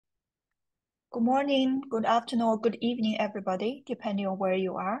Good morning, good afternoon, or good evening, everybody, depending on where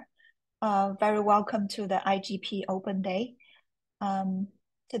you are. Very welcome to the IGP Open Day.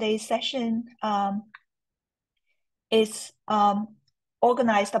 Today's session is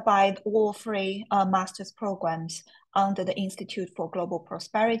organized by all three master's programs under the Institute for Global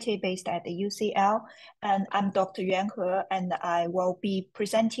Prosperity based at the UCL. And I'm Dr. Yuan He, and I will be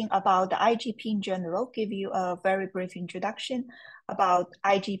presenting about the IGP in general, give you a very brief introduction about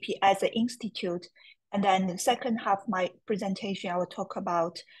IGP as an institute. And then the second half of my presentation, I will talk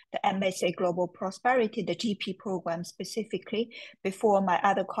about the MSc Global Prosperity, the GP program specifically, before my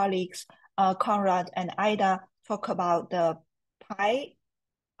other colleagues, Conrad and Ida, talk about the PI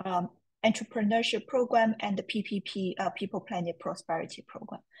Entrepreneurship program and the PPP People Planet Prosperity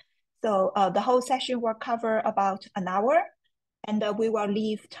program. So the whole session will cover about an hour, and we will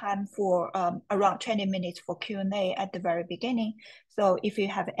leave time for around 20 minutes for Q&A at the very beginning. So if you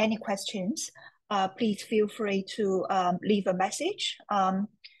have any questions, please feel free to leave a message.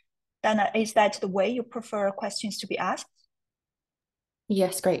 Dana, is that the way you prefer questions to be asked?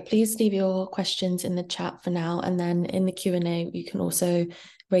 Yes, great. Please leave your questions in the chat for now, and then in the Q&A, you can also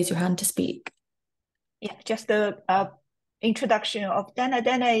raise your hand to speak. Yeah, just the introduction of Dana.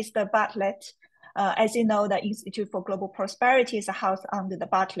 Dana is the Bartlett. As you know, the Institute for Global Prosperity is a house under the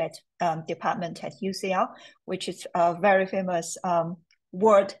Bartlett department at UCL, which is a very famous top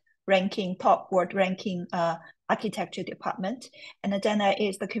world ranking architecture department. And Dana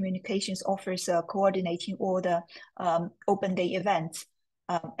is the communications officer coordinating all the open day events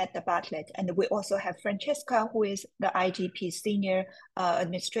at the Bartlett. And we also have Francesca, who is the IGP senior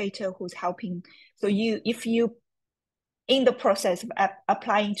administrator, who's helping. So if you in the process of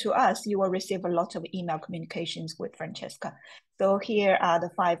applying to us, you will receive a lot of email communications with Francesca. So here are the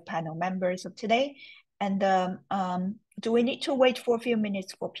 5 panel members of today. And do we need to wait for a few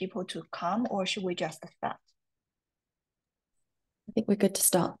minutes for people to come, or should we just start? I think we're good to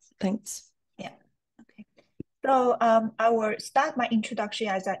start. Thanks. Yeah. Okay. So I will start my introduction,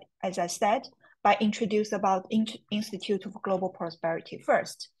 as I said, by introduce about Institute of Global Prosperity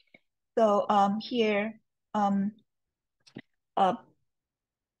first. So here, a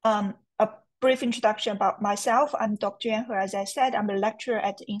brief introduction about myself. I'm Dr. Yuan He. As I said, I'm a lecturer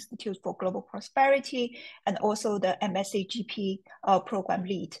at the Institute for Global Prosperity and also the MSc GP program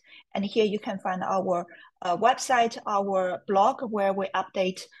lead. And here you can find our website, our blog, where we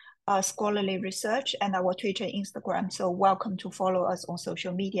update scholarly research, and our Twitter and Instagram. So welcome to follow us on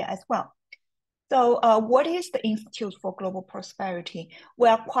social media as well. So what is the Institute for Global Prosperity? We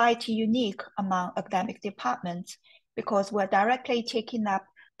are quite unique among academic departments because we're directly taking up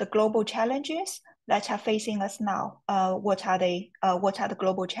the global challenges that are facing us now. What are they? What are the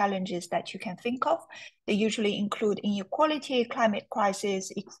global challenges that you can think of? They usually include inequality, climate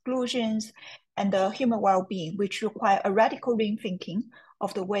crisis, exclusions, and human well-being, which require a radical rethinking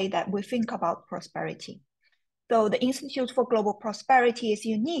of the way that we think about prosperity. So the Institute for Global Prosperity is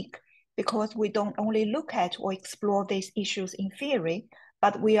unique because we don't only look at or explore these issues in theory,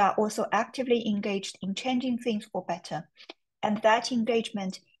 but we are also actively engaged in changing things for better. And that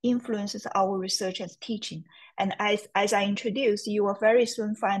engagement influences our research and teaching. And as I introduced, you will very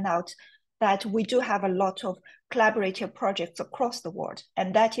soon find out that we do have a lot of collaborative projects across the world.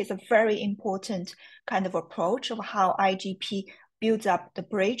 And that is a very important kind of approach of how IGP builds up the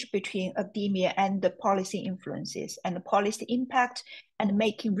bridge between academia and the policy influences, and the policy impact, and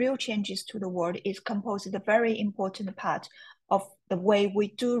making real changes to the world is composed a very important part of the way we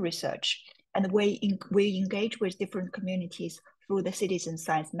do research and the way we engage with different communities through the citizen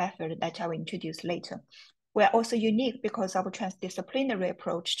science method that I will introduce later. We're also unique because of our transdisciplinary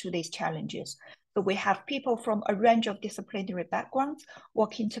approach to these challenges. So we have people from a range of disciplinary backgrounds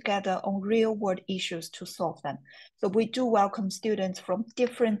working together on real world issues to solve them. So we do welcome students from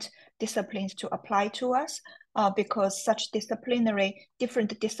different disciplines to apply to us because such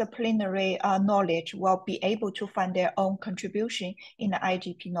different disciplinary knowledge will be able to find their own contribution in the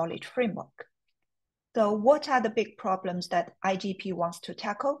IGP knowledge framework. So what are the big problems that IGP wants to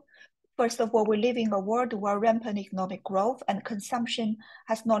tackle? First of all, we live in a world where rampant economic growth and consumption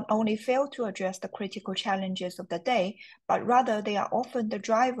has not only failed to address the critical challenges of the day, but rather they are often the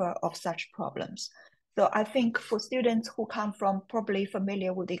driver of such problems. So I think for students who come from probably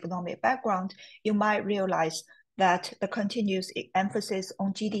familiar with the economic background, you might realize that the continuous emphasis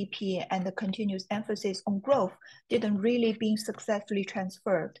on GDP and the continuous emphasis on growth didn't really be successfully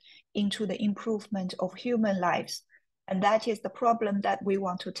transferred into the improvement of human lives. And that is the problem that we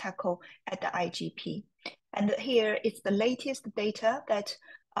want to tackle at the IGP. And here is the latest data that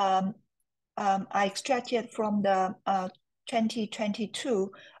I extracted from the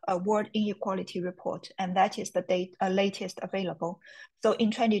 2022 World Inequality Report, and that is the latest available. So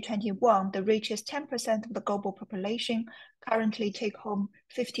in 2021, the richest 10% of the global population currently take home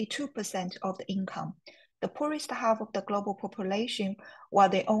 52% of the income. The poorest half of the global population, while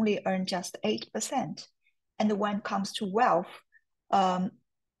they only earn just 8%. And when it comes to wealth,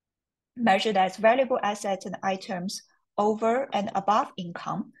 measured as valuable assets and items over and above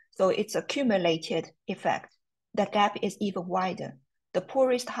income, so it's accumulated effect, the gap is even wider. The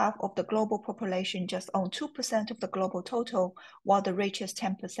poorest half of the global population just own 2% of the global total, while the richest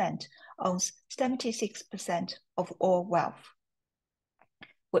 10% owns 76% of all wealth.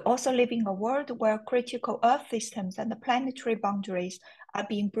 We also live in a world where critical Earth systems and the planetary boundaries are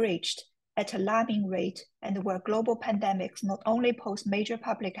being breached at an alarming rate, and where global pandemics not only pose major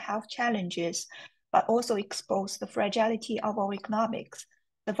public health challenges, but also expose the fragility of our economics,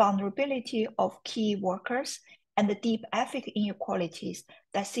 the vulnerability of key workers, and the deep ethnic inequalities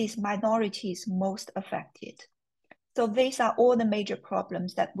that sees minorities most affected. So these are all the major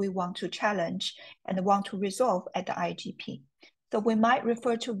problems that we want to challenge and want to resolve at the IGP. So we might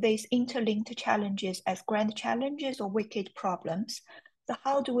refer to these interlinked challenges as grand challenges or wicked problems. So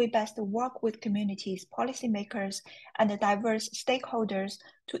how do we best work with communities, policymakers, and the diverse stakeholders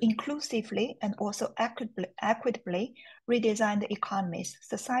to inclusively and also equitably redesign the economies,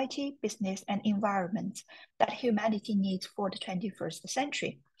 society, business, and environment that humanity needs for the 21st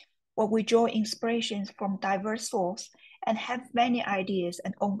century? Well, we draw inspirations from diverse sources and have many ideas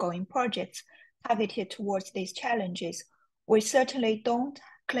and ongoing projects targeted towards these challenges. We certainly don't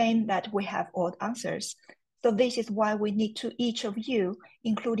claim that we have all the answers. So this is why we need to each of you,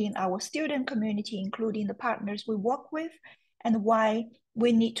 including our student community, including the partners we work with, and why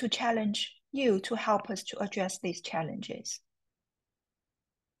we need to challenge you to help us to address these challenges.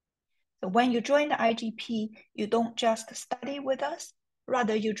 So when you join the IGP, you don't just study with us,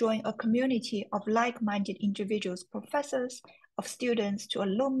 rather you join a community of like-minded individuals, professors, of students to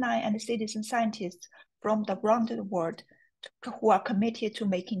alumni and citizen scientists from around the world who are committed to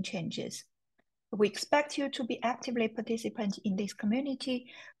making changes. We expect you to be actively participant in this community,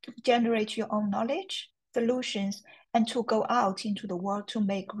 to generate your own knowledge, solutions, and to go out into the world to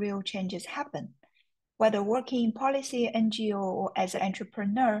make real changes happen. Whether working in policy, NGO, or as an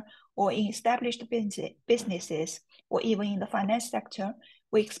entrepreneur, or in established businesses, or even in the finance sector,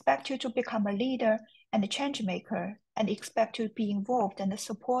 we expect you to become a leader and a change maker, and expect to be involved and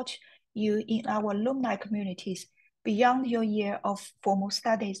support you in our alumni communities beyond your year of formal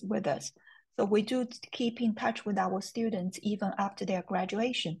studies with us. So we do keep in touch with our students even after their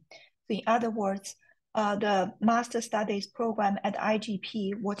graduation. So in other words, the Master Studies program at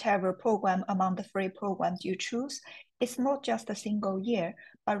IGP, whatever program among the 3 programs you choose, it's not just a single year,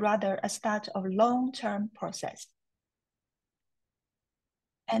 but rather a start of long-term process.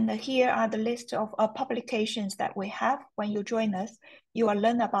 And here are the list of publications that we have. When you join us, you will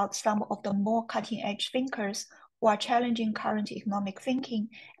learn about some of the more cutting-edge thinkers who are challenging current economic thinking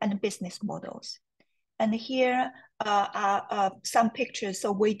and business models. And here are some pictures.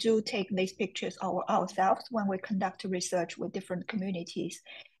 So we do take these pictures ourselves when we conduct research with different communities.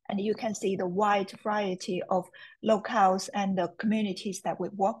 And you can see the wide variety of locales and the communities that we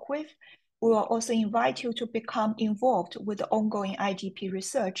work with. We will also invite you to become involved with the ongoing IGP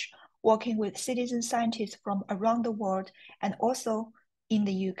research, working with citizen scientists from around the world and also in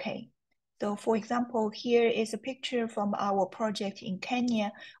the UK. So for example, here is a picture from our project in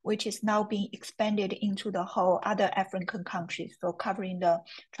Kenya, which is now being expanded into the whole other African countries. So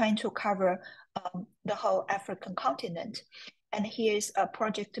trying to cover the whole African continent. And here's a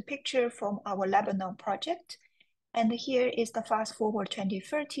project picture from our Lebanon project. And here is the Fast Forward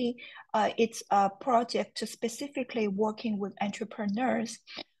 2030. It's a project specifically working with entrepreneurs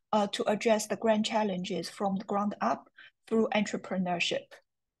to address the grand challenges from the ground up through entrepreneurship.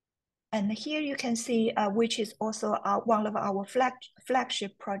 And here you can see, which is also one of our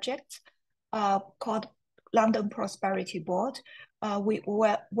flagship projects called London Prosperity Board,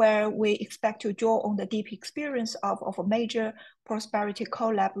 where we expect to draw on the deep experience of a major prosperity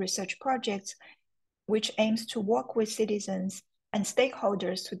collab research projects, which aims to work with citizens and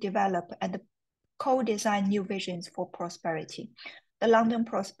stakeholders to develop and co-design new visions for prosperity. The London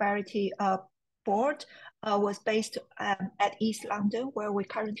Prosperity Board was based at East London, where we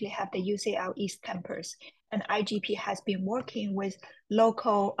currently have the UCL East Campus. And IGP has been working with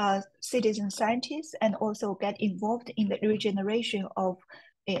local citizen scientists and also get involved in the regeneration of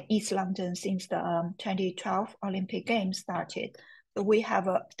East London since the 2012 Olympic Games started. So we have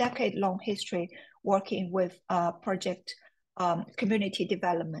a decade-long history working with project community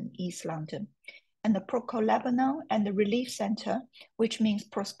development East London. and the Pro-Co-Lebanon and the Relief Center, which means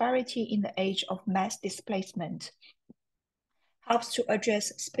prosperity in the age of mass displacement, helps to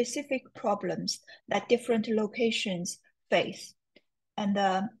address specific problems that different locations face. And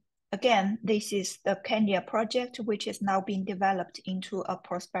again, this is the Kenya project, which is now being developed into a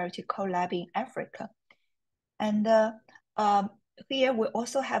prosperity collab in Africa. And here we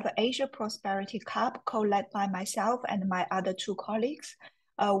also have an Asia Prosperity Cup co-led by myself and my other two colleagues,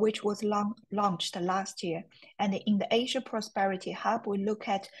 which was launched last year. And in the Asia Prosperity Hub, we look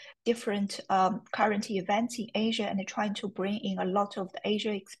at different current events in Asia and trying to bring in a lot of the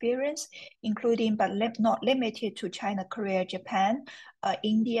Asia experience, including but not limited to China, Korea, Japan,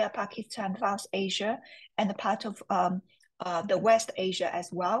 India, Pakistan, South Asia, and a part of the West Asia as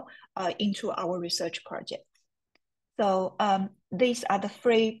well into our research project. So these are the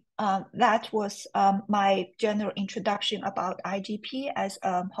three, that was my general introduction about IGP as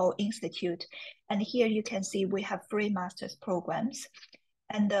a whole institute. And here you can see we have 3 master's programs.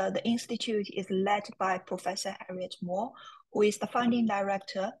 And the institute is led by Professor Harriet Moore, who is the founding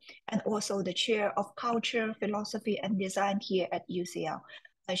director and also the chair of culture, philosophy, and design here at UCL.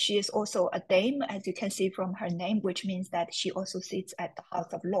 She is also a dame, as you can see from her name, which means that she also sits at the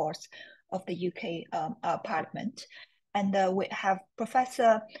House of Lords of the UK Parliament. And we have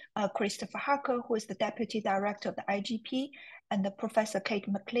Professor Christopher Harker, who is the Deputy Director of the IGP, and the Professor Kate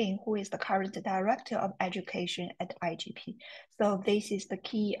McLean, who is the current Director of Education at IGP. So this is the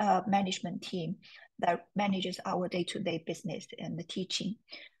key management team that manages our day-to-day business and the teaching.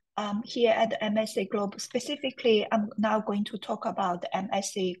 Here at the MSc Global, specifically, I'm now going to talk about the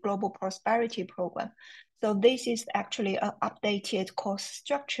MSc Global Prosperity Program. So this is actually an updated course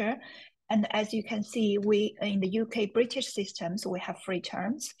structure. And as you can see, we in the UK British systems, we have 3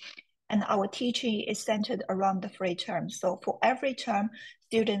 terms. And our teaching is centered around the 3 terms. So for every term,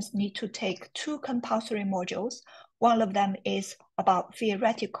 students need to take 2 compulsory modules. One of them is about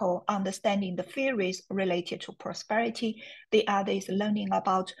theoretical understanding the theories related to prosperity. The other is learning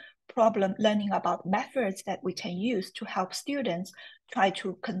about methods that we can use to help students try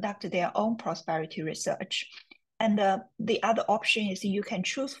to conduct their own prosperity research. And the other option is you can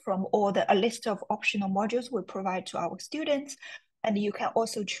choose from a list of optional modules we provide to our students. And you can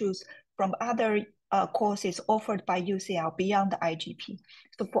also choose from other courses offered by UCL beyond the IGP.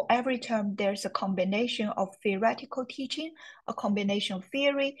 So for every term, there's a combination of theoretical teaching, a combination of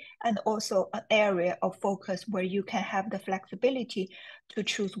theory, and also an area of focus where you can have the flexibility to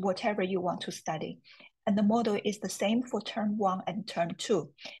choose whatever you want to study. And the model is the same for term 1 and term 2.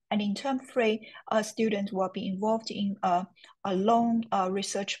 And in term 3, students will be involved in a long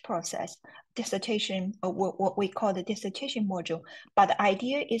research process, dissertation, or what we call the dissertation module. But the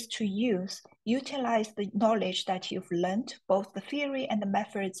idea is to utilize the knowledge that you've learned, both the theory and the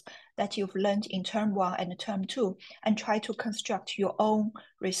methods that you've learned in term 1 and term 2, and try to construct your own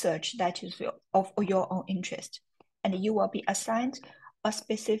research that is of your own interest. And you will be assigned a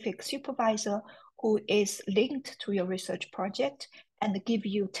specific supervisor who is linked to your research project and give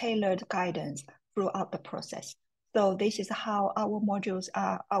you tailored guidance throughout the process. So this is how our modules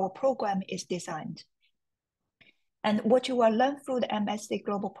our program is designed. And what you will learn through the MSc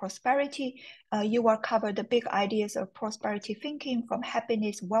Global Prosperity, you will cover the big ideas of prosperity thinking, from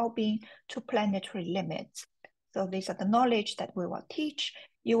happiness, well-being to planetary limits. So these are the knowledge that we will teach.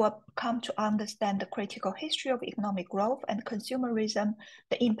 You will come to understand the critical history of economic growth and consumerism,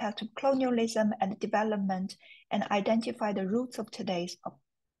 the impact of colonialism and development, and identify the roots of today's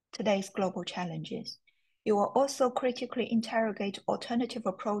global challenges. You will also critically interrogate alternative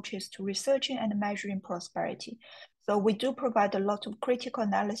approaches to researching and measuring prosperity. So we do provide a lot of critical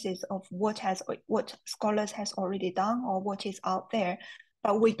analysis of what scholars has already done or what is out there.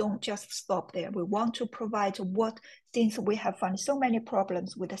 But we don't just stop there. We want to provide since we have found so many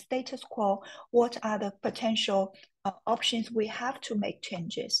problems with the status quo, what are the potential options we have to make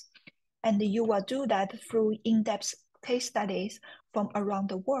changes? And you will do that through in-depth case studies from around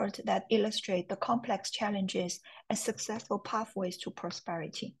the world that illustrate the complex challenges and successful pathways to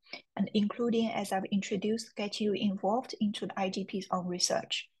prosperity, and including, as I've introduced, get you involved into the IGP's own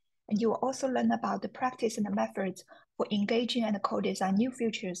research. And you will also learn about the practice and the methods for engaging and co-design new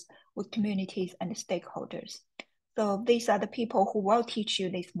futures with communities and stakeholders. So these are the people who will teach you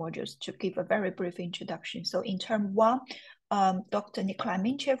these modules, to give a very brief introduction. So in term 1, Dr. Nikolai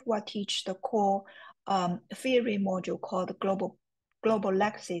Minchev will teach the core theory module called Global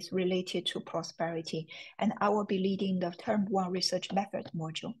Legacies Related to Prosperity. And I will be leading the term 1 research method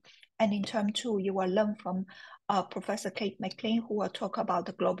module. And in term 2, you will learn from Professor Kate McLean, who will talk about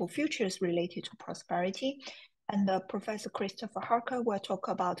the global futures related to prosperity. And Professor Christopher Harker will talk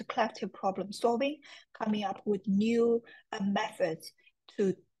about collective problem solving, coming up with new methods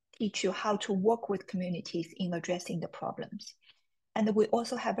to teach you how to work with communities in addressing the problems. And we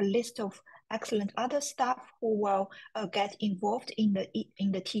also have a list of excellent other staff who will get involved in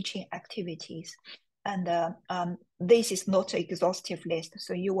the teaching activities. And this is not an exhaustive list,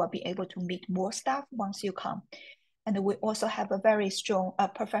 so you will be able to meet more staff once you come. And we also have a very strong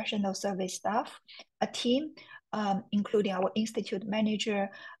professional service staff, a team, including our institute manager,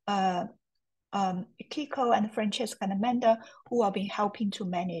 Kiko and Francesca and Amanda, who will be helping to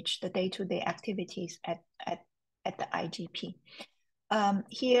manage the day-to-day activities at the IGP.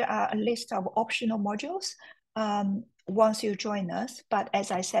 Here are a list of optional modules once you join us. But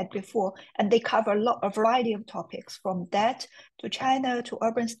as I said before, and they cover a variety of topics, from that to China, to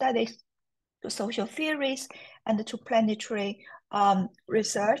urban studies, to social theories, and to planetary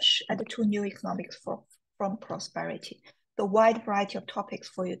research, and to new economics from prosperity. The wide variety of topics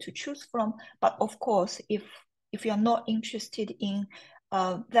for you to choose from. But of course, if you're not interested in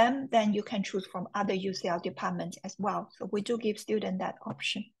them, then you can choose from other UCL departments as well. So we do give students that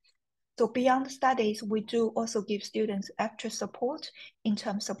option. So beyond studies, we do also give students extra support in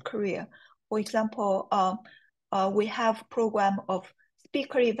terms of career. For example, we have a program of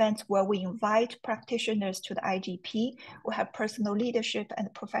speaker events where we invite practitioners to the IGP. We have personal leadership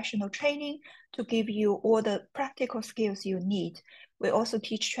and professional training to give you all the practical skills you need. We also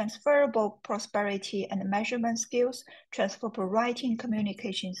teach transferable prosperity and measurement skills, transferable writing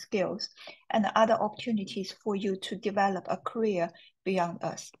communication skills, and other opportunities for you to develop a career beyond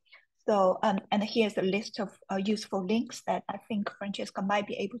us. So, and here's a list of useful links that I think Francesca might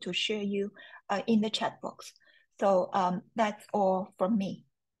be able to share you in the chat box. So that's all from me.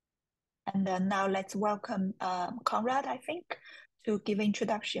 And then now let's welcome Conrad, I think, to give an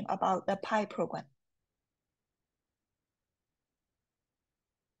introduction about the PI program.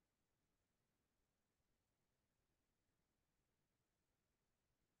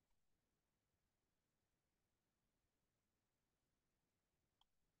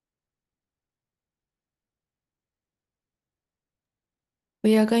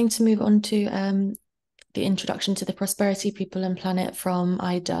 We are going to move on to the introduction to the Prosperity, People and Planet from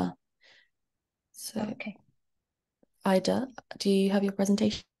Ida. So, okay. Ida, do you have your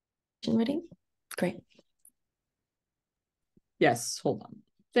presentation ready? Great. Yes, hold on.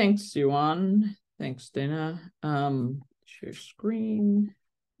 Thanks, Yuan. Thanks, Dana. Share screen.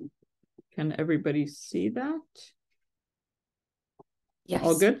 Can everybody see that? Yes.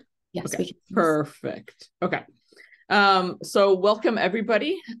 All good? Yes, okay. Perfect. Okay. So welcome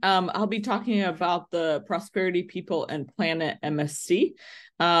everybody. I'll be talking about the Prosperity, People and Planet MSc.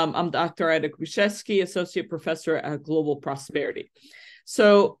 I'm Dr. Ida Gruszewski, Associate Professor at Global Prosperity.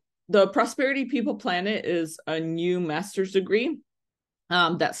 So the Prosperity, People, Planet is a new master's degree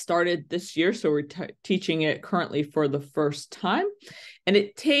that started this year. So we're teaching it currently for the first time. And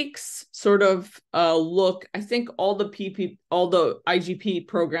it takes sort of a look, I think all the IGP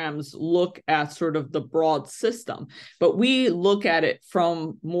programs look at sort of the broad system, but we look at it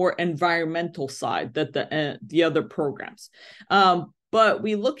from more environmental side that the other programs. But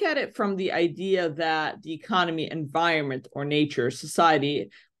we look at it from the idea that the economy, environment, or nature,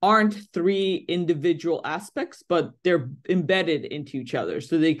 society aren't three individual aspects, but they're embedded into each other.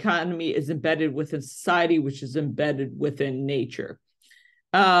 So the economy is embedded within society, which is embedded within nature.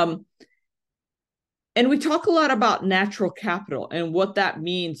 And we talk a lot about natural capital and what that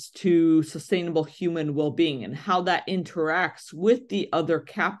means to sustainable human well-being and how that interacts with the other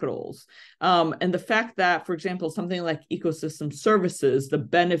capitals. And the fact that, for example, something like ecosystem services, the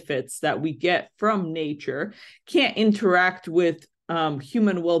benefits that we get from nature can't interact with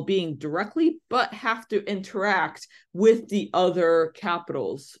human well-being directly, but have to interact with the other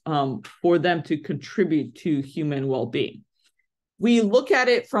capitals for them to contribute to human well-being. We look at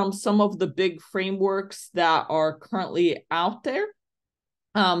it from some of the big frameworks that are currently out there.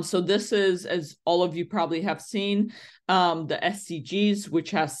 So this is, as all of you probably have seen, the SDGs,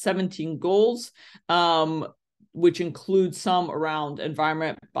 which has 17 goals, which include some around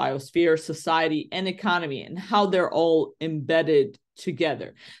environment, biosphere, society, and economy, and how they're all embedded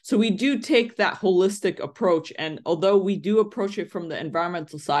together. So we do take that holistic approach, and although we do approach it from the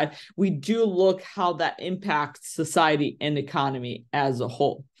environmental side, we do look how that impacts society and economy as a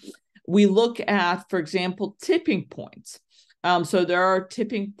whole. We look at, for example, tipping points. So there are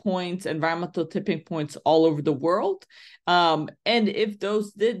tipping points, environmental tipping points all over the world. And if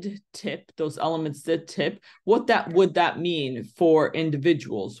those elements did tip, would that mean for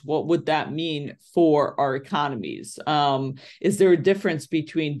individuals? What would that mean for our economies? Is there a difference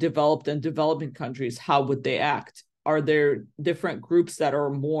between developed and developing countries? How would they act? Are there different groups that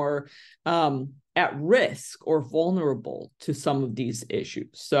are more at risk or vulnerable to some of these issues?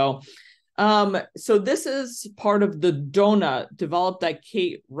 So this is part of the donut developed by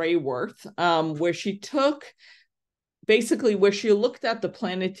Kate Rayworth, where she looked at the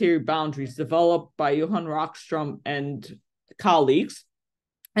planetary boundaries developed by Johan Rockström and colleagues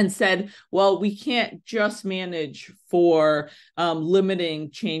and said, well, we can't just manage for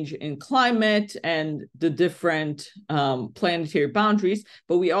limiting change in climate and the different planetary boundaries,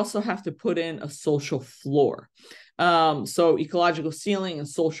 but we also have to put in a social floor. So ecological ceiling and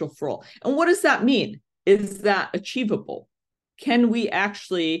social floor. And what does that mean? Is that achievable? Can we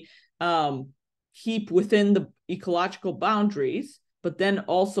actually keep within the ecological boundaries, but then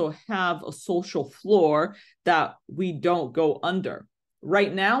also have a social floor that we don't go under?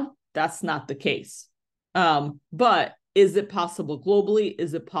 Right now, that's not the case. But is it possible globally?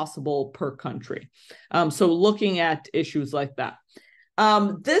 Is it possible per country? So looking at issues like that.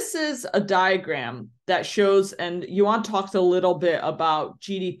 This is a diagram that shows, and Yuan talked a little bit about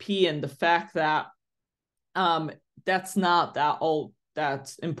GDP and the fact that that's not that all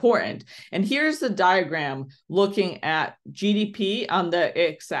that's important. And here's the diagram looking at GDP on the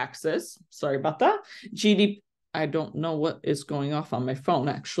x-axis. Sorry about that. GDP. I don't know what is going off on my phone,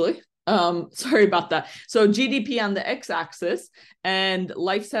 actually. Sorry about that. So GDP on the x-axis and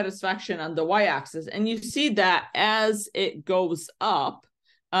life satisfaction on the y-axis. And you see that as it goes up,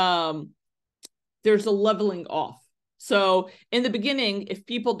 there's a leveling off. So in the beginning, if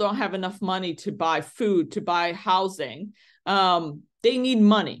people don't have enough money to buy food, to buy housing, they need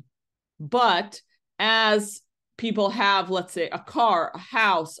money. But as people have, let's say, a car, a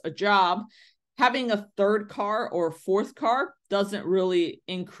house, a job, having a third car or a fourth car doesn't really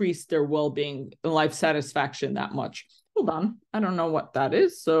increase their well-being and life satisfaction that much. Hold on. I don't know what that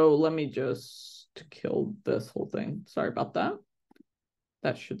is. So let me just kill this whole thing. Sorry about that.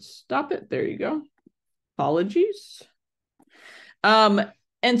 That should stop it. There you go. Apologies.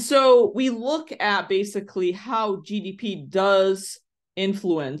 And so we look at basically how GDP does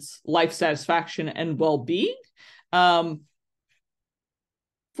influence life satisfaction and well-being.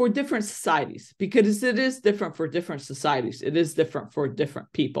 For different societies, because it is different for different societies. It is different for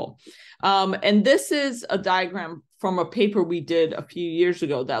different people. And this is a diagram from a paper we did a few years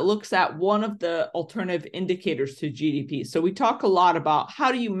ago that looks at one of the alternative indicators to GDP. So we talk a lot about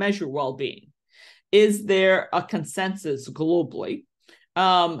how do you measure well-being? Is there a consensus globally?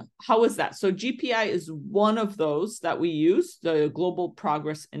 How is that? So GPI is one of those that we use, the Global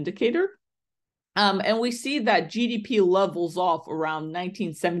Progress Indicator. And we see that GDP levels off around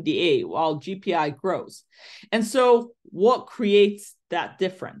 1978 while GPI grows. And so what creates that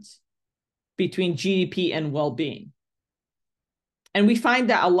difference between GDP and well-being? And we find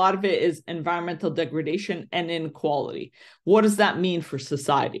that a lot of it is environmental degradation and inequality. What does that mean for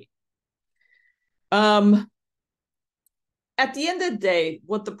society? At the end of the day,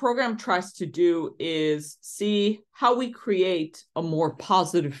 what the program tries to do is see how we create a more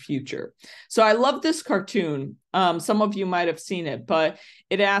positive future. So I love this cartoon. Some of you might have seen it, but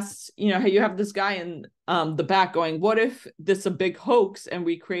it asks, you have this guy in the back going, what if this is a big hoax and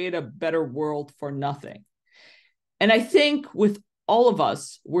we create a better world for nothing? And I think with all of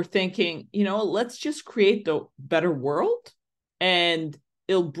us, we're thinking, let's just create the better world and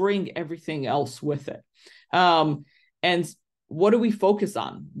it'll bring everything else with it. And what do we focus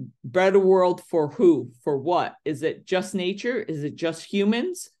on? Better world for who? For what? Is it just nature? Is it just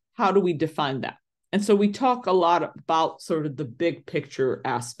humans? How do we define that? And so we talk a lot about sort of the big picture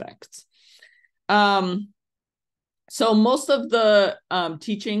aspects. So most of the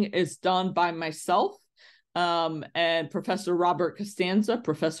teaching is done by myself and Professor Robert Costanza,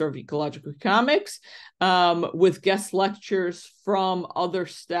 professor of ecological economics, with guest lectures from other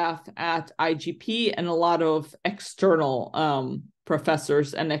staff at IGP and a lot of external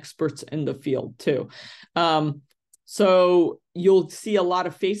professors and experts in the field too. So you'll see a lot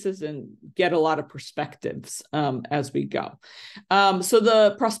of faces and get a lot of perspectives as we go. So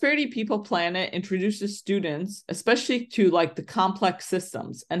the Prosperity People Planet introduces students, especially to like the complex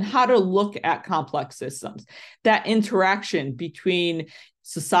systems and how to look at complex systems, that interaction between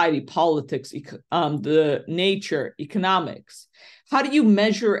society, politics, the nature, economics. How do you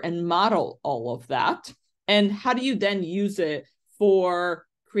measure and model all of that? And how do you then use it for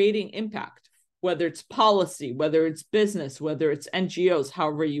creating impact whether it's policy, whether it's business, whether it's NGOs,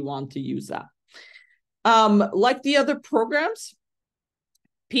 however you want to use that. Like the other programs,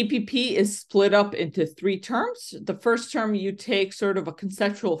 PPP is split up into 3 terms. The first term, you take sort of a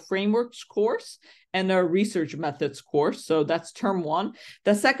conceptual frameworks course and a research methods course. So that's term 1.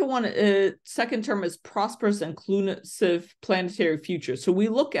 The second term is prosperous and inclusive planetary future. So we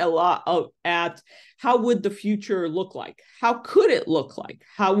look a lot at how would the future look like? How could it look like?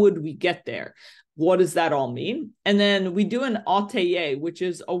 How would we get there? What does that all mean? And then we do an atelier, which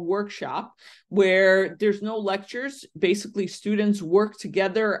is a workshop where there's no lectures. Basically, students work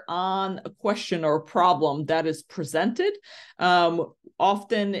together on a question or a problem that is presented.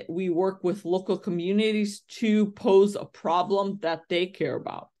 Often we work with local communities to pose a problem that they care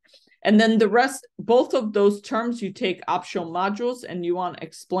about. And then the rest, both of those terms, you take optional modules and you want to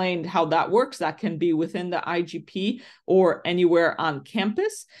explain how that works. That can be within the IGP or anywhere on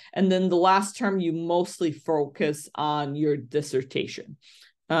campus. And then the last term, you mostly focus on your dissertation.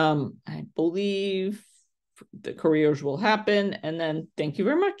 I believe the careers will happen. And then thank you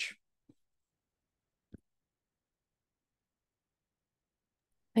very much.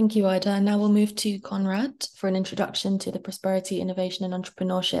 Thank you, Ida. Now we'll move to Conrad for an introduction to the Prosperity, Innovation and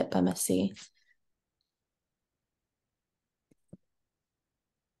Entrepreneurship MSc.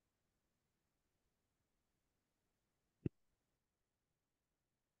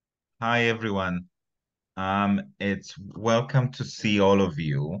 Hi, everyone. It's welcome to see all of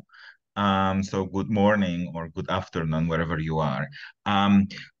you. So good morning or good afternoon, wherever you are.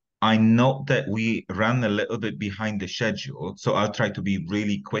 I know that we ran a little bit behind the schedule, so I'll try to be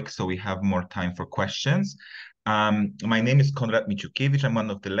really quick so we have more time for questions. My name is Konrad Miciukiewicz. I'm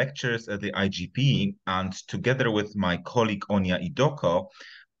one of the lecturers at the IGP, and together with my colleague Onia Idoko,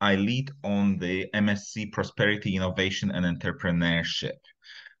 I lead on the MSc Prosperity, Innovation and Entrepreneurship.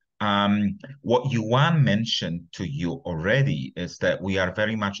 What Yuan mentioned to you already is that we are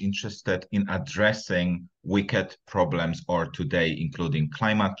very much interested in addressing wicked problems of today, including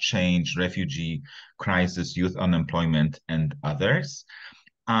climate change, refugee crisis, youth unemployment, and others.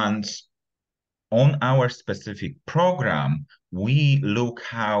 And on our specific program, we look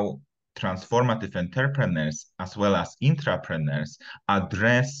how transformative entrepreneurs as well as intrapreneurs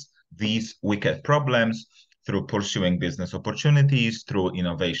address these wicked problems through pursuing business opportunities, through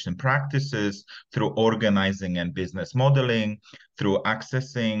innovation practices, through organizing and business modeling, through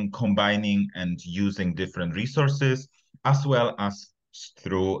accessing, combining, and using different resources, as well as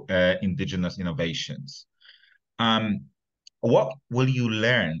through indigenous innovations. What will you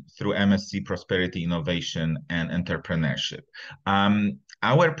learn through MSc Prosperity, Innovation, and Entrepreneurship?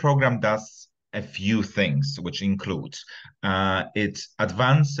 Our program does a few things, which includes it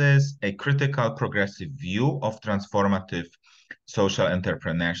advances a critical progressive view of transformative social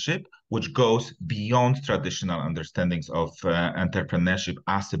entrepreneurship, which goes beyond traditional understandings of entrepreneurship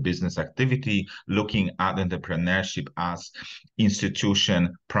as a business activity, looking at entrepreneurship as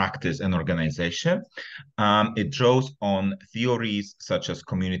institution, practice, and organization. It draws on theories such as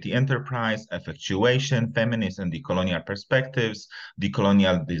community enterprise, effectuation, feminist and decolonial perspectives,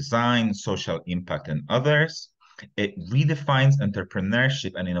 decolonial design, social impact, and others. It redefines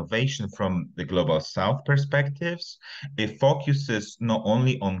entrepreneurship and innovation from the Global South perspectives. It focuses not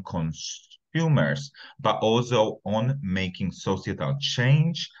only on consumers, but also on making societal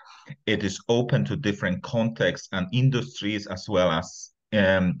change. It is open to different contexts and industries, as well as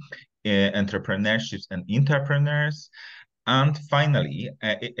entrepreneurships and entrepreneurs. And finally,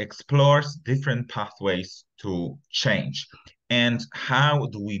 it explores different pathways to change. And how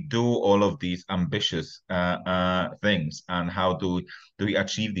do we do all of these ambitious things, and how do we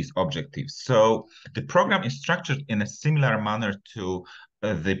achieve these objectives? So the program is structured in a similar manner to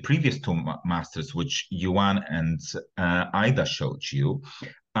the previous 2 masters, which Yuan and Ida showed you.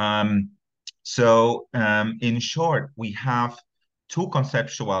 In short, we have 2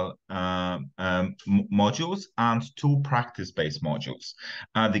 conceptual modules and 2 practice-based modules.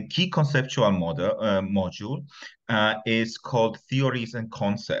 The key conceptual module is called Theories and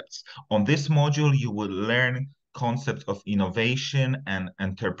Concepts. On this module, you will learn concepts of innovation and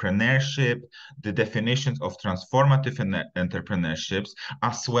entrepreneurship, the definitions of transformative entrepreneurships,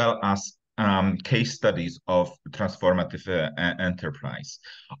 as well as case studies of transformative enterprise.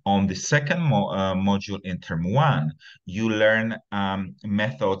 On the second module in term 1, you learn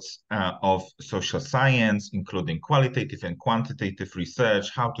methods of social science, including qualitative and quantitative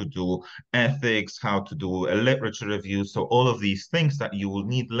research, how to do ethics, how to do a literature review. So all of these things that you will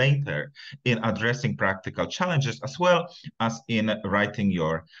need later in addressing practical challenges, as well as in writing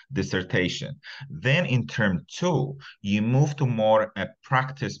your dissertation. Then in term 2, you move to more a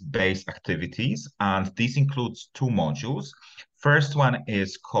practice-based activity activities, and this includes 2 modules. First one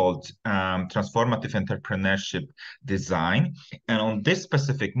is called Transformative Entrepreneurship Design. And on this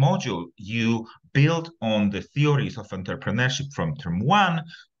specific module, you build on the theories of entrepreneurship from term 1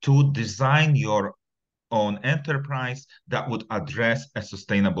 to design your own enterprise that would address a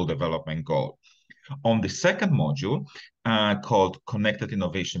sustainable development goal. On the second module, called Connected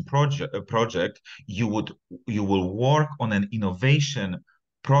Innovation Project, you will work on an innovation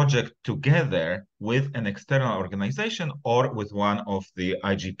project together with an external organization or with one of the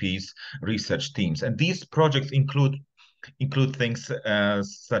IGP's research teams. And these projects include things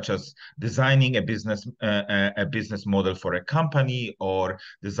such as designing a business model for a company, or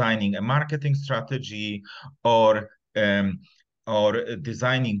designing a marketing strategy, or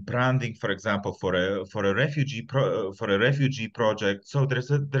designing branding, for example, for a refugee project. So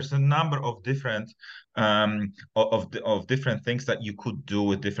there's a number of different different things that you could do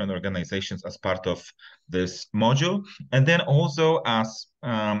with different organizations as part of this module. And then also, as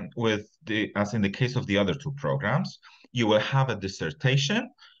in the case of the other 2 programs, you will have a dissertation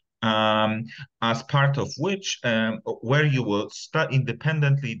as part of which where you will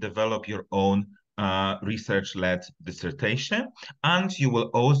independently develop your own research-led dissertation, and you will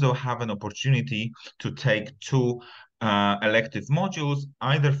also have an opportunity to take 2 elective modules,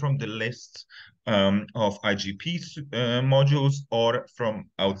 either from the list of IGP's modules or from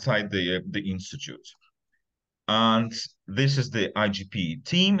outside the institute. And this is the IGP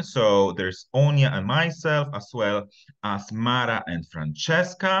team. So there's Onia and myself, as well as Mara and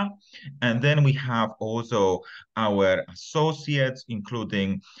Francesca. And then we have also our associates,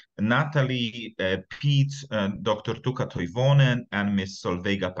 including Natalie, Pete, Dr. Tuka Toivonen, and Ms.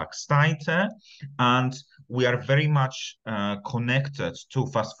 Solveiga Pakstaite. And we are very much connected to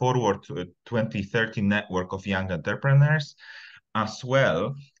Fast Forward to a 2030 network of young entrepreneurs, as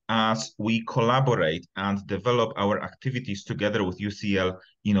well as we collaborate and develop our activities together with UCL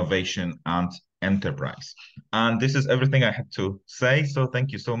Innovation and Enterprise. And this is everything I had to say. So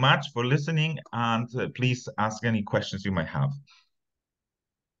thank you so much for listening, and please ask any questions you might have.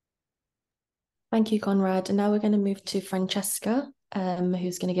 Thank you, Conrad. And now we're going to move to Francesca,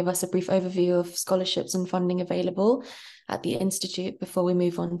 who's going to give us a brief overview of scholarships and funding available at the Institute before we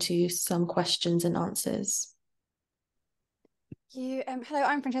move on to some questions and answers. You. Hello,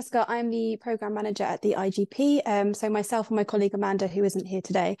 I'm Francesca. I'm the Programme Manager at the IGP. So myself and my colleague Amanda, who isn't here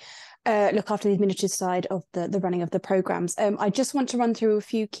today, look after the administrative side of the running of the programmes. I just want to run through a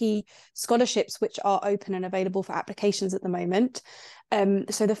few key scholarships which are open and available for applications at the moment.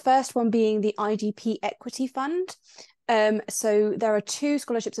 So the first one being the IGP Equity Fund. So there are 2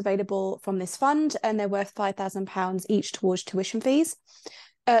 scholarships available from this fund, and they're worth £5,000 each towards tuition fees.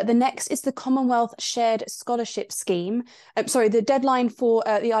 The next is the Commonwealth Shared Scholarship Scheme. The deadline for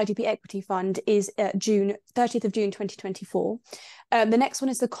the IGP Equity Fund is 30th of June 2024. The next one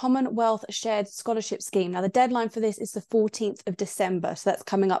is the Commonwealth Shared Scholarship Scheme. Now, the deadline for this is the 14th of December, so that's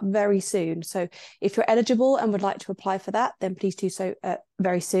coming up very soon. So if you're eligible and would like to apply for that, then please do so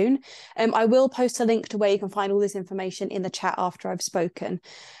very soon. I will post a link to where you can find all this information in the chat after I've spoken.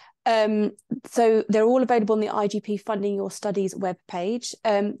 So they're all available on the IGP Funding Your Studies webpage.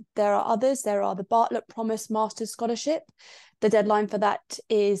 There are others. There are the Bartlett Promise Masters Scholarship. The deadline for that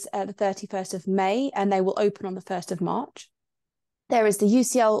is the 31st of May, and they will open on the 1st of March. There is the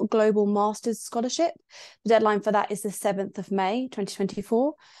UCL Global Masters Scholarship. The deadline for that is the 7th of May,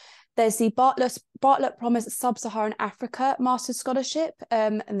 2024. There's the Bartlett Promise Sub-Saharan Africa Masters Scholarship,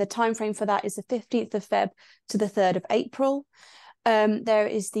 and the timeframe for that is the 15th of Feb to the 3rd of April. There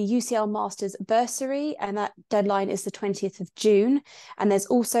is the UCL Masters Bursary, and that deadline is the 20th of June. And there's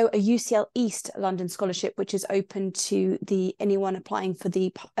also a UCL East London Scholarship, which is open to anyone applying for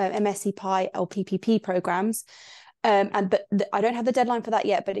the MSc PI or PPP programmes. But I don't have the deadline for that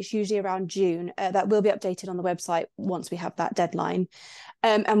yet, but it's usually around June. That will be updated on the website once we have that deadline.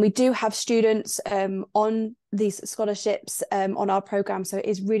 And we do have students on these scholarships on our programme, so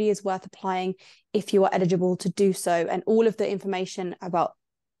it really is worth applying if you are eligible to do so. And all of the information about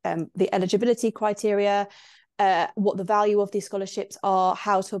the eligibility criteria, what the value of these scholarships are,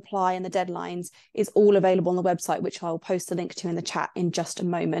 how to apply, and the deadlines is all available on the website, which I'll post a link to in the chat in just a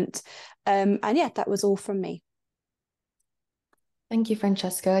moment. And yeah, that was all from me. Thank you,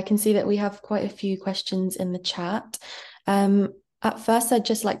 Francesca. I can see that we have quite a few questions in the chat. At first, I'd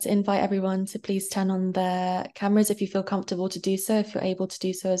just like to invite everyone to please turn on their cameras if you feel comfortable to do so, if you're able to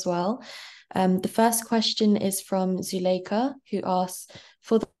do so as well. The first question is from Zuleika, who asks,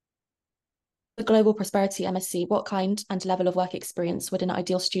 for the Global Prosperity MSc, what kind and level of work experience would an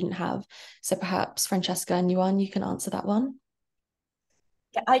ideal student have? So perhaps Francesca and Yuan, you can answer that one.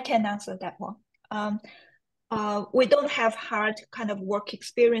 Yeah, I can answer that one. We don't have hard kind of work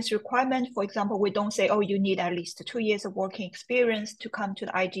experience requirement. For example, we don't say, oh, you need at least 2 years of working experience to come to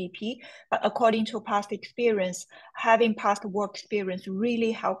the IGP. But according to past experience, having past work experience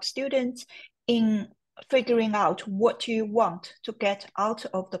really helps students in figuring out what you want to get out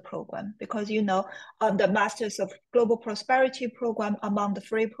of the program. Because, you know, the Masters of Global Prosperity program among the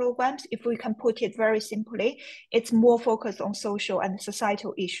free programs, if we can put it very simply, it's more focused on social and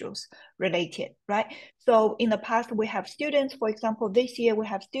societal issues related, right? So in the past, we have students, for example, this year we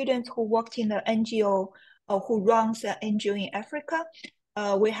have students who worked in the NGO who runs an NGO in Africa.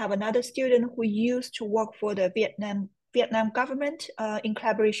 We have another student who used to work for the Vietnam government in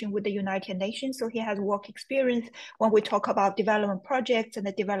collaboration with the United Nations. So he has work experience when we talk about development projects and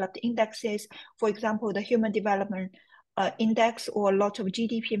the developed indexes. For example, the Human Development Index or a lot of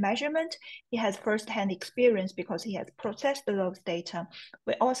GDP measurement. He has first-hand experience because he has processed those data.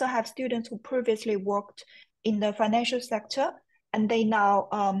 We also have students who previously worked in the financial sector, and they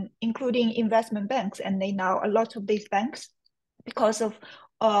now, including investment banks, and they now, a lot of these banks, because of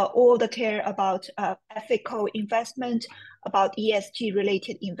all the care about ethical investment, about ESG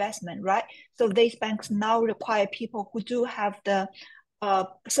related investment, right? So these banks now require people who do have the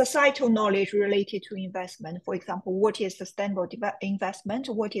societal knowledge related to investment. For example, what is sustainable investment?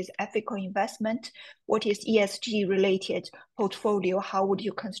 What is ethical investment? What is ESG related portfolio? How would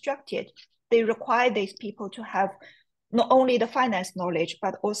you construct it? They require these people to have not only the finance knowledge,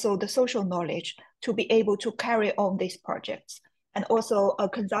 but also the social knowledge to be able to carry on these projects. And also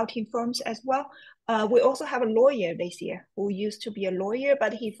consulting firms as well. We also have a lawyer this year who used to be a lawyer,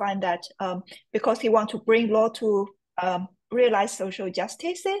 but he found that because he wants to bring law to realize social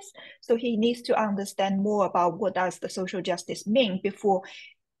justices, so he needs to understand more about what does the social justice mean before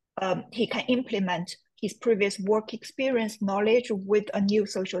he can implement his previous work experience knowledge with a new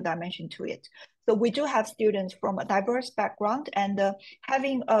social dimension to it. So we do have students from a diverse background, and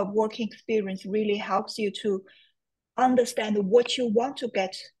having a working experience really helps you to understand what you want to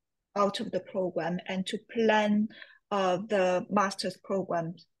get out of the program and to plan the master's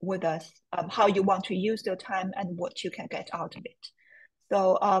program with us, how you want to use your time and what you can get out of it.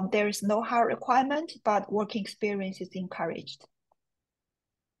 So there is no hard requirement, but working experience is encouraged.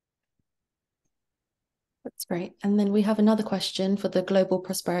 That's great. And then we have another question for the Global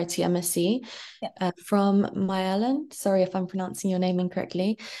Prosperity MSc from Mayellen. Sorry if I'm pronouncing your name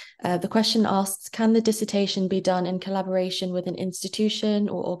incorrectly. The question asks, can the dissertation be done in collaboration with an institution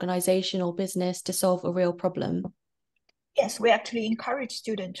or organization or business to solve a real problem? Yes, we actually encourage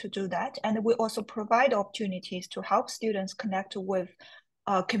students to do that. And we also provide opportunities to help students connect with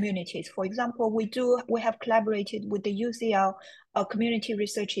communities. For example, we have collaborated with the UCL Community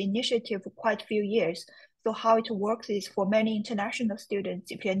Research Initiative for quite a few years. So how it works is for many international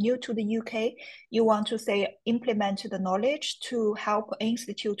students, if you're new to the UK, you want to say implement the knowledge to help an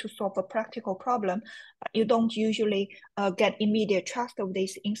institute to solve a practical problem. You don't usually get immediate trust of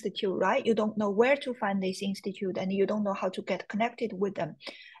this institute, right? You don't know where to find this institute and you don't know how to get connected with them.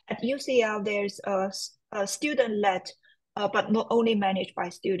 At UCL, there's a student-led but not only managed by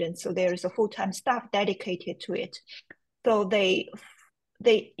students. So there is a full-time staff dedicated to it. So they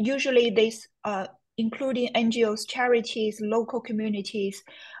usually including NGOs, charities, local communities,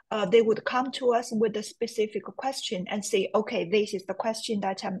 they would come to us with a specific question and say, okay, this is the question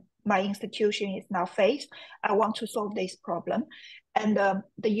that my institution is now faced. I want to solve this problem. And the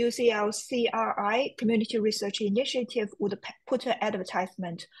UCL CRI, Community Research Initiative, would put an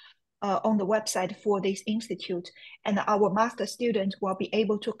advertisement on the website for this institute, and our master students will be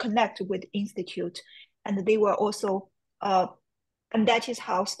able to connect with institute, and they will also and that is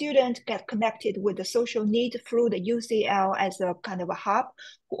how students get connected with the social need through the UCL as a kind of a hub,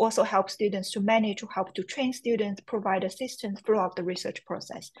 who also help students to manage, to help to train students, provide assistance throughout the research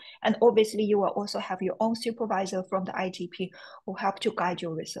process. And obviously you will also have your own supervisor from the IGP who help to guide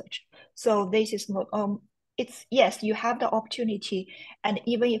your research. So this is not, yes, you have the opportunity, and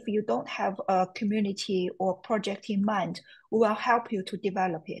even if you don't have a community or project in mind, we will help you to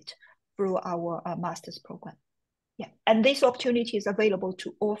develop it through our master's program. Yeah, and this opportunity is available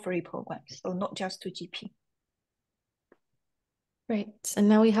to all free programs, so not just to GP. Great. And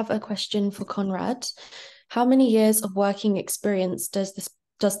now we have a question for Conrad. How many years of working experience does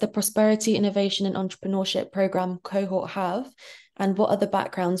the Prosperity, Innovation and Entrepreneurship program cohort have? And what are the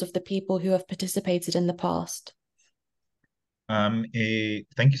backgrounds of the people who have participated in the past? Thank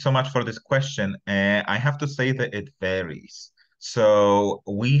you so much for this question. I have to say that it varies. So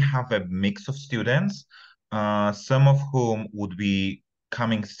we have a mix of students, some of whom would be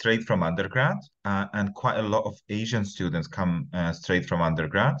coming straight from undergrad, and quite a lot of Asian students come straight from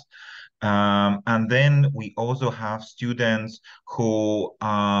undergrad. And then we also have students who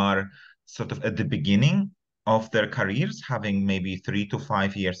are sort of at the beginning of their careers, having maybe 3 to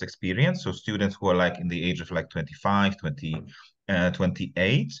 5 years experience. So students who are like in the age of like 25,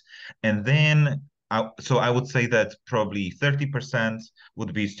 28. And then, so I would say that probably 30%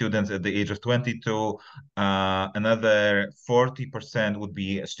 would be students at the age of 22. Another 40% would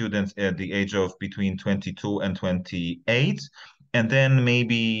be students at the age of between 22 and 28. And then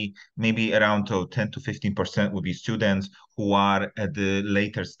maybe around 10 to 15% would be students who are at the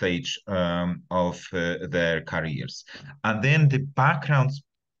later stage of their careers. And then the backgrounds,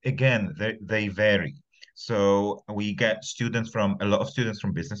 again, they vary. So we get a lot of students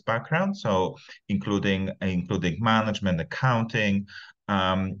from business backgrounds, so including management, accounting,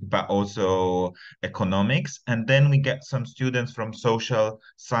 but also economics. And then we get some students from social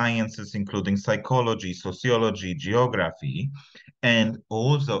sciences, including psychology, sociology, geography. And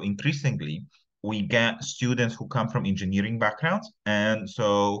also increasingly, we get students who come from engineering backgrounds, and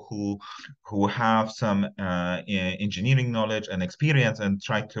so who have some engineering knowledge and experience and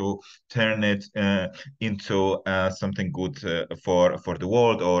try to turn it into something good for the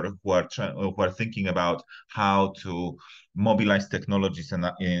world, or who are thinking about how to mobilize technologies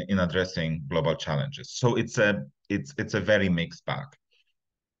in addressing global challenges. So it's a very mixed bag.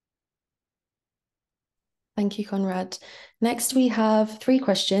 Thank you, Conrad. Next, we have 3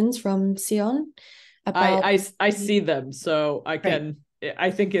 questions from Sion about... I see them, so I can... Great.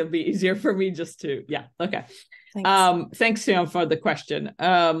 I think it'll be easier for me just to... Yeah, okay. Thanks. Thanks, Sion, for the question.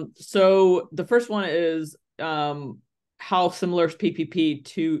 So the first one is how similar is PPP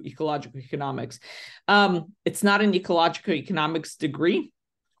to ecological economics? It's not an ecological economics degree.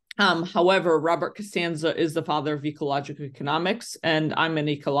 However, Robert Costanza is the father of ecological economics, and I'm an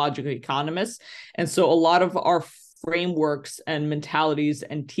ecological economist. And so a lot of our frameworks and mentalities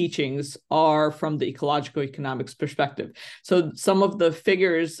and teachings are from the ecological economics perspective. So some of the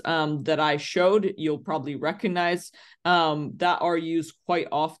figures that I showed, you'll probably recognize that are used quite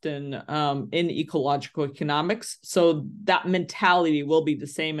often in ecological economics. So that mentality will be the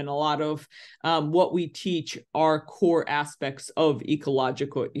same in a lot of what we teach are core aspects of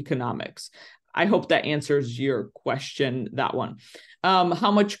ecological economics. I hope that answers your question, that one.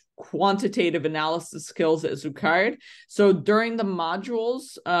 How much quantitative analysis skills is required? So during the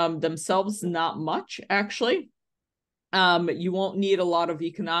modules themselves, not much, actually. You won't need a lot of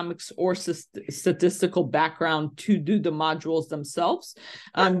economics or statistical background to do the modules themselves.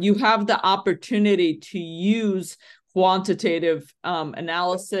 You have the opportunity to use quantitative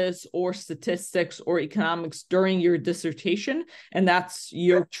analysis or statistics or economics during your dissertation, and that's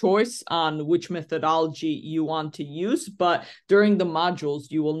your choice on which methodology you want to use. But during the modules,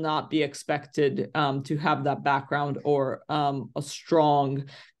 you will not be expected to have that background or a strong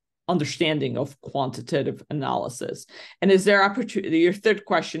understanding of quantitative analysis. And is there opportunity? Your third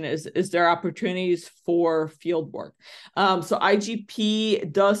question is there opportunities for field work? So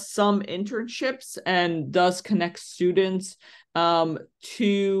IGP does some internships and does connect students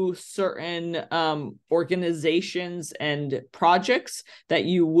to certain organizations and projects that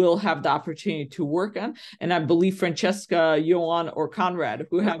you will have the opportunity to work on. And I believe Francesca, Johan, or Conrad,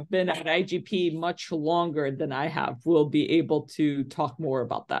 who have been at IGP much longer than I have, will be able to talk more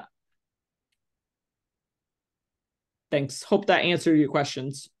about that. Thanks. Hope that answered your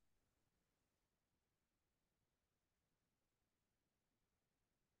questions.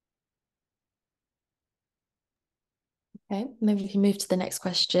 Okay, maybe we can move to the next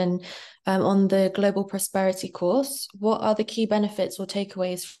question. On the Global Prosperity course, what are the key benefits or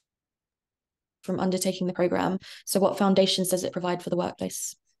takeaways from undertaking the program? So what foundations does it provide for the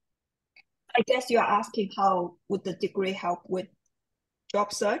workplace? I guess you're asking how would the degree help with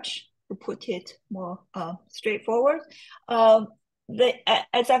job search, to put it more straightforward.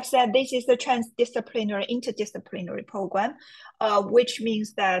 As I've said, this is a transdisciplinary, interdisciplinary program, which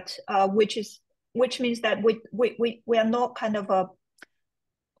means that we are not kind of a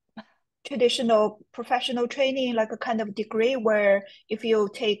traditional professional training, like a kind of degree where if you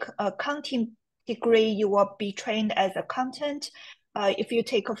take a accounting degree, you will be trained as an accountant. If you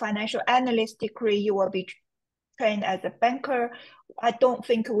take a financial analyst degree, you will be trained as a banker. I don't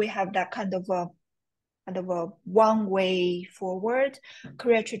think we have that kind of a one way forward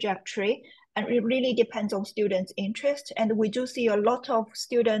career trajectory, and it really depends on students' interest. And we do see a lot of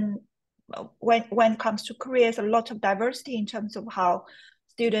students when it comes to careers, a lot of diversity in terms of how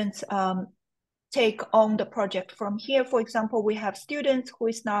students take on the project from here. For example, we have students who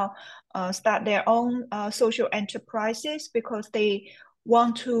is now start their own social enterprises because they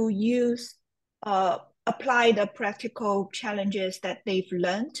want to apply the practical challenges that they've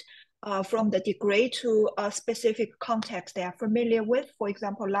learned from the degree to a specific context they are familiar with. For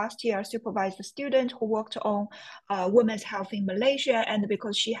example, last year I supervised a student who worked on women's health in Malaysia, and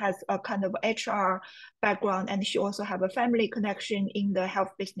because she has a kind of HR background and she also have a family connection in the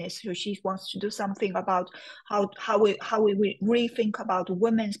health business, so she wants to do something about how we rethink about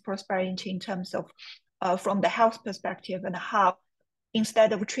women's prosperity in terms of from the health perspective, and how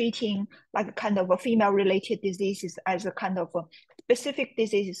instead of treating like a kind of a female-related diseases as a kind of a specific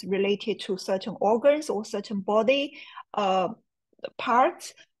diseases related to certain organs or certain body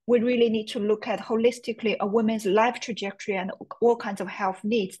parts, we really need to look at holistically a woman's life trajectory and all kinds of health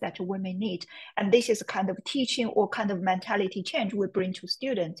needs that women need. And this is a kind of teaching or kind of mentality change we bring to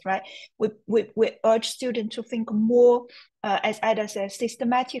students, right? We urge students to think more, as Ada said,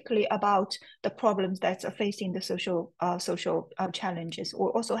 systematically about the problems that's facing the social challenges. We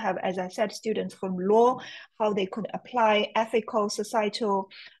also have, as I said, students from law, how they could apply ethical, societal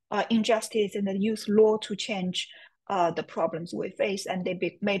injustice and then use law to change the problems we face, and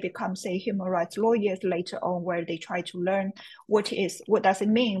they may become, say, human rights lawyers later on, where they try to learn what does it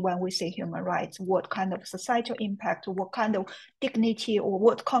mean when we say human rights, what kind of societal impact, what kind of dignity, or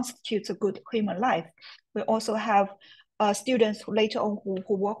what constitutes a good human life. We also have students later on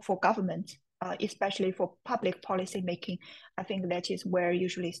who work for government, especially for public policy making. I think that is where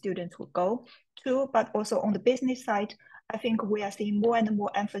usually students will go to, but also on the business side, I think we are seeing more and more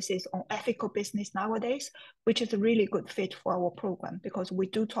emphasis on ethical business nowadays, which is a really good fit for our program, because we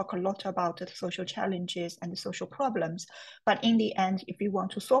do talk a lot about the social challenges and the social problems. But in the end, if you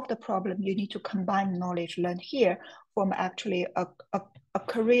want to solve the problem, you need to combine knowledge learned here from actually a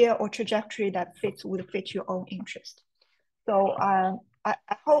career or trajectory that will fit your own interest. So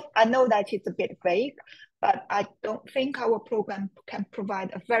I know that it's a bit vague, but I don't think our program can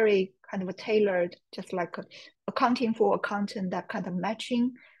provide a very kind of a tailored, just like accounting for accountant, that kind of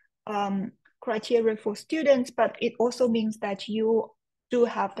matching criteria for students. But it also means that you do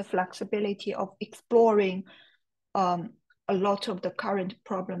have the flexibility of exploring a lot of the current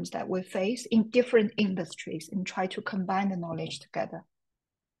problems that we face in different industries and try to combine the knowledge together.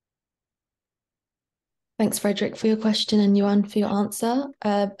 Thanks, Frederick, for your question, and Yuan for your answer.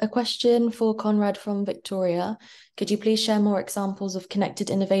 A question for Conrad from Victoria. Could you please share more examples of connected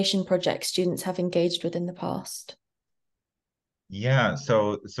innovation projects students have engaged with in the past? Yeah,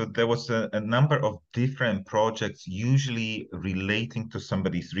 so there was a number of different projects, usually relating to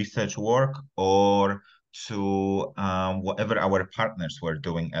somebody's research work or to whatever our partners were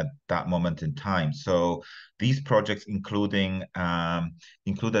doing at that moment in time. So these projects included, for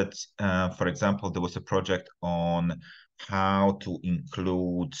example, there was a project on how to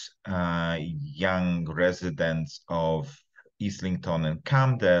include young residents of Islington and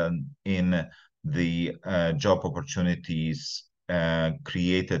Camden in the job opportunities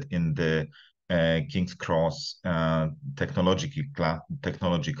created in the King's Cross technology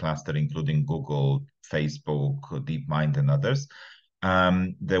cluster, including Google, Facebook, DeepMind, and others.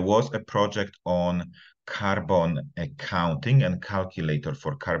 There was a project on carbon accounting and calculator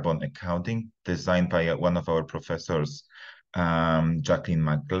for carbon accounting designed by one of our professors, Jacqueline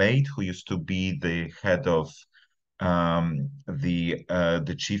McGlade, who used to be the head of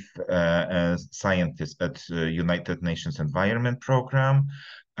the chief scientist at United Nations Environment Program.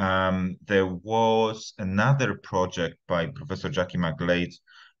 There was another project by Professor Jackie McGlade,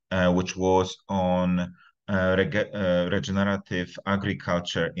 which was on regenerative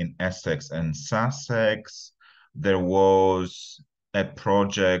agriculture in Essex and Sussex. There was a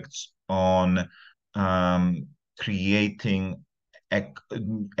project on creating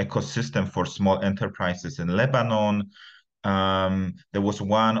ecosystem for small enterprises in Lebanon. There was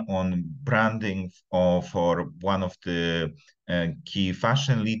one on branding for one of the key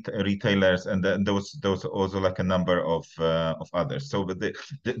fashion retailers, and then there was also like a number of others. So they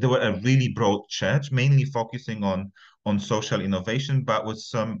were a really broad church, mainly focusing on social innovation, but with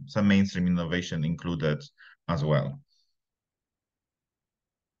some mainstream innovation included as well.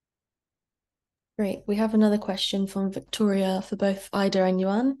 Great. We have another question from Victoria for both Ida and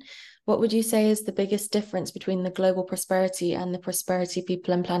Yuan. What would you say is the biggest difference between the Global Prosperity and the Prosperity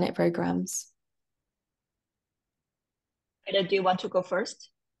People and Planet programs? Ida, do you want to go first?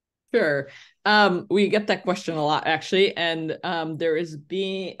 Sure. We get that question a lot, actually, and there is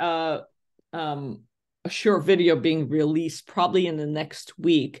being a short video being released probably in the next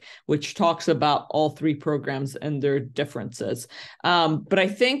week, which talks about all three programs and their differences. But I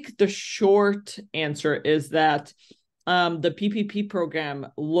think the short answer is that the PPP program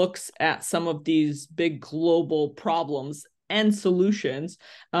looks at some of these big global problems and solutions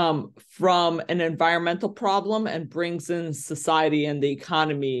from an environmental problem and brings in society and the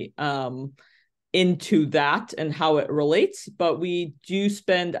economy into that and how it relates. But we do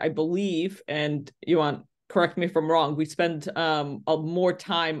spend, I believe, and Yuan, correct me if I'm wrong, we spend more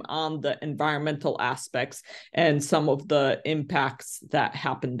time on the environmental aspects and some of the impacts that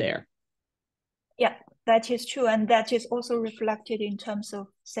happen there. Yeah, that is true. And that is also reflected in terms of,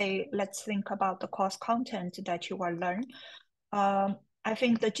 say, let's think about the course content that you will learn. I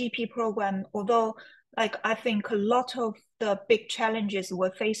think the GP program, although I think a lot of the big challenges we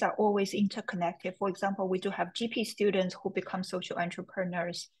face are always interconnected. For example, we do have GP students who become social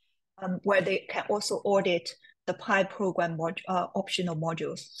entrepreneurs, where they can also audit the PI program optional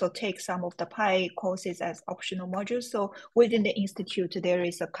modules. So take some of the PI courses as optional modules. So within the institute, there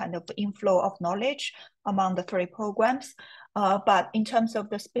is a kind of inflow of knowledge among the 3 programs. But in terms of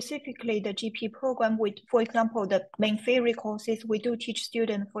specifically the GP program, for example, the main theory courses, we do teach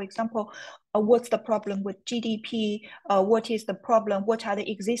students, for example, what's the problem with GDP? What is the problem? What are the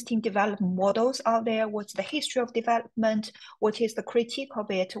existing development models out there? What's the history of development? What is the critique of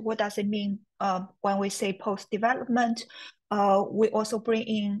it? What does it mean when we say post-development? We also bring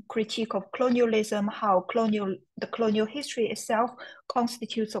in critique of colonialism, how the colonial history itself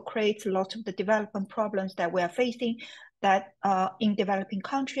constitutes or creates a lot of the development problems that we are facing that in developing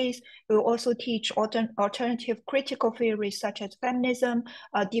countries. We will also teach alternative critical theories such as feminism,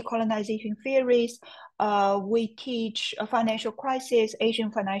 decolonization theories. We teach a financial crisis,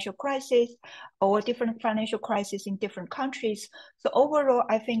 Asian financial crisis, or different financial crises in different countries. So overall,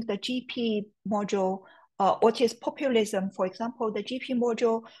 I think the GP module, what is populism, for example, the GP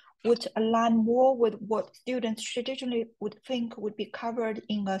module would align more with what students traditionally would think would be covered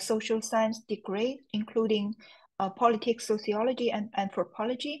in a social science degree, including politics, sociology, and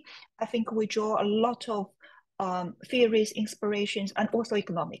anthropology. I think we draw a lot of theories, inspirations, and also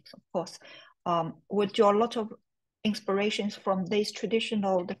economics, of course. We draw a lot of inspirations from these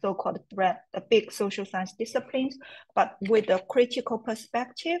traditional, the so-called the big social science disciplines, but with a critical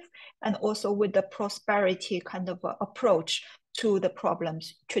perspective and also with the prosperity kind of approach to the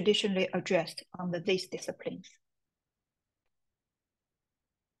problems traditionally addressed under these disciplines.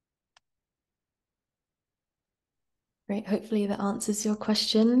 Great. Hopefully that answers your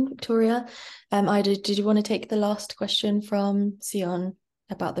question, Victoria. Ida, did you want to take the last question from Sion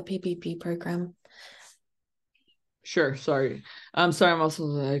about the PPP program? Sure. Sorry. I'm also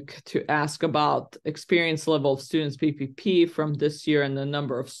like to ask about experience level of students PPP from this year and the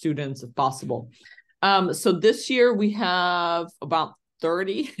number of students if possible. So this year we have about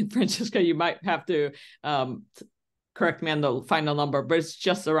 30. Francesca, you might have to correct me on the final number, but it's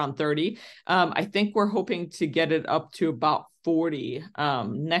just around 30. I think we're hoping to get it up to about 40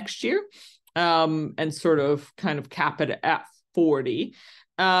 next year and sort of kind of cap it at 40.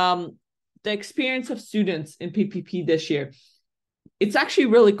 The experience of students in PPP this year, it's actually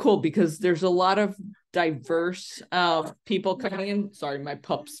really cool because there's a lot of diverse people coming in. Sorry, my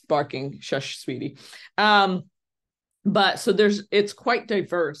pup's barking. Shush, sweetie. But so it's quite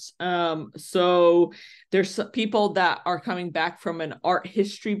diverse. So there's people that are coming back from an art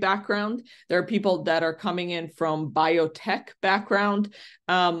history background. There are people that are coming in from biotech background.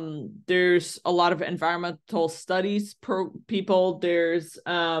 There's a lot of environmental studies people. There's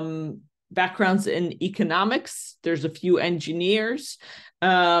backgrounds in economics. There's a few engineers.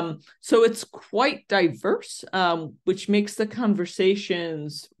 So it's quite diverse, which makes the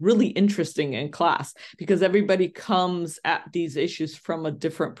conversations really interesting in class because everybody comes at these issues from a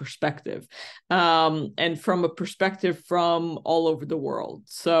different perspective and from a perspective from all over the world.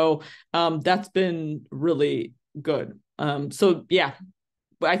 So that's been really good. So yeah,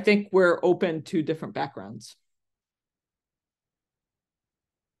 I think we're open to different backgrounds.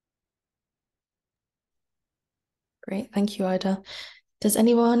 Great. Thank you, Ida. Does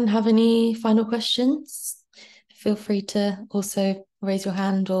anyone have any final questions? Feel free to also raise your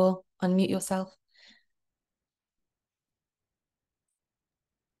hand or unmute yourself.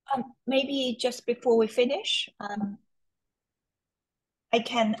 Maybe just before we finish, I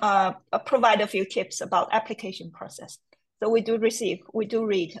can provide a few tips about application process. So we do receive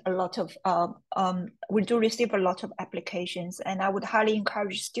a lot of applications, and I would highly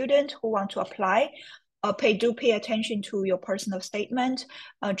encourage students who want to apply, pay attention to your personal statement,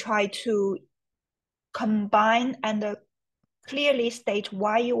 try to combine and clearly state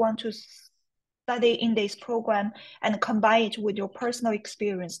why you want to study in this program and combine it with your personal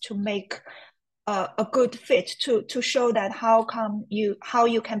experience to make a good fit to show that how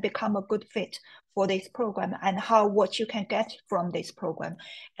you can become a good fit for this program and what you can get from this program.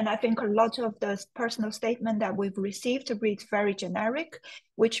 And I think a lot of the personal statement that we've received reads very generic,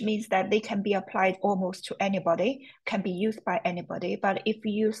 which means that they can be applied almost to anybody, can be used by anybody. But if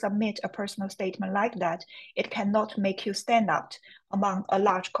you submit a personal statement like that, it cannot make you stand out among a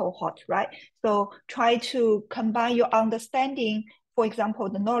large cohort, right? So try to combine your understanding, for example,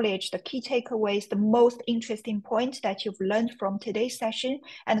 the knowledge, the key takeaways, the most interesting points that you've learned from today's session,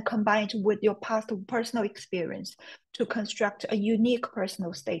 and combine it with your past personal experience to construct a unique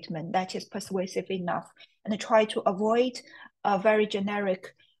personal statement that is persuasive enough, and try to avoid a very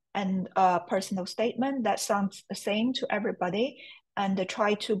generic and personal statement that sounds the same to everybody, and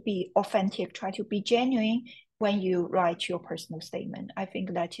try to be authentic, try to be genuine when you write your personal statement. I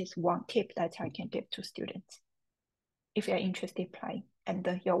think that is one tip that I can give to students. If you're interested, apply, and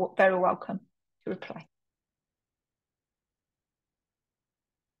you're very welcome to reply.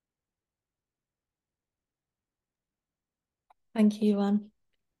 Thank you, Yuan.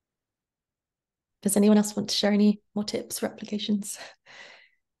 Does anyone else want to share any more tips for applications?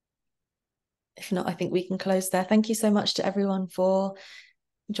 If not, I think we can close there. Thank you so much to everyone for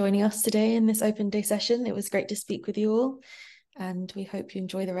joining us today in this open day session. It was great to speak with you all, and we hope you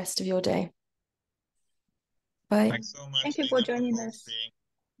enjoy the rest of your day. Bye. Thanks so much. Thank you for joining us.